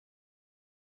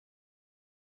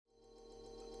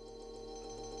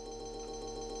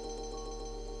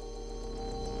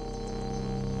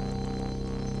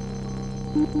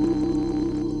Dear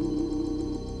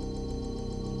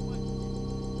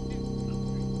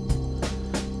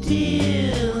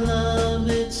love,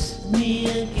 it's me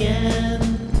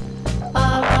again.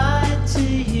 I write to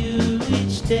you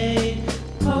each day,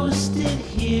 posted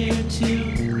here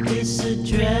to this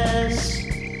address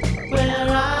where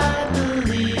I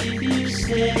believe you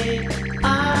stay.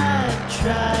 I've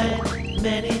tried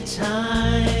many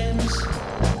times,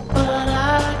 but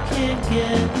I can't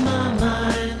get my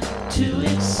mind to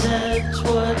accept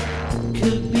what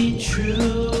could be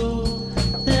true.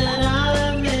 That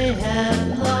I may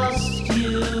have lost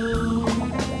you.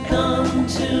 Come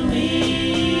to me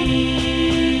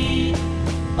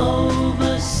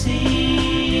overseas.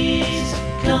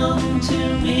 Come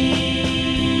to me.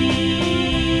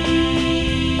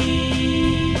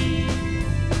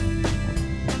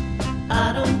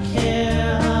 I don't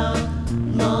care how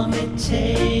long it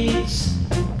takes.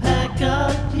 Pack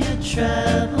up your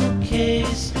travel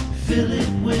case. Fill it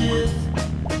with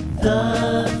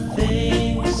the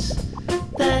things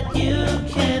that you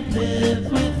can't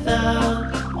live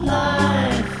without.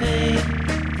 Life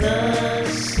ain't the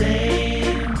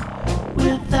same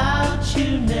without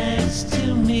you next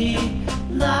to me.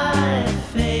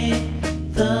 Life ain't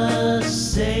the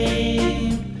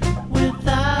same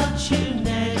without you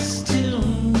next to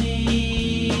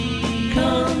me.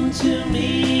 Come to me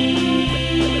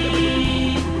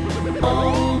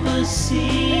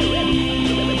overseas.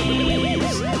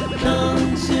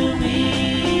 Come to me.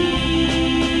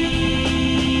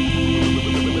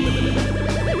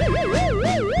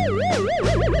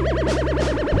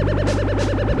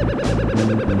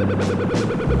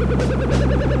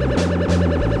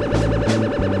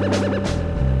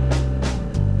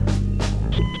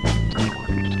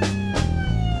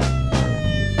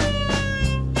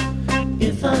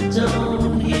 If I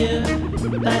don't hear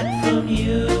back from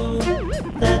you,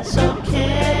 that's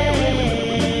okay.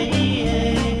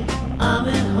 I'm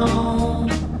at home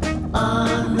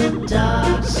on the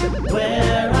docks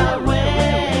where I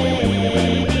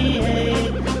wait.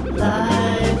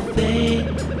 Life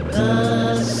ain't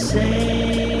the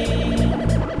same.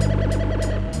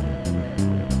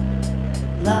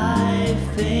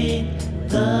 Life ain't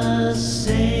the same.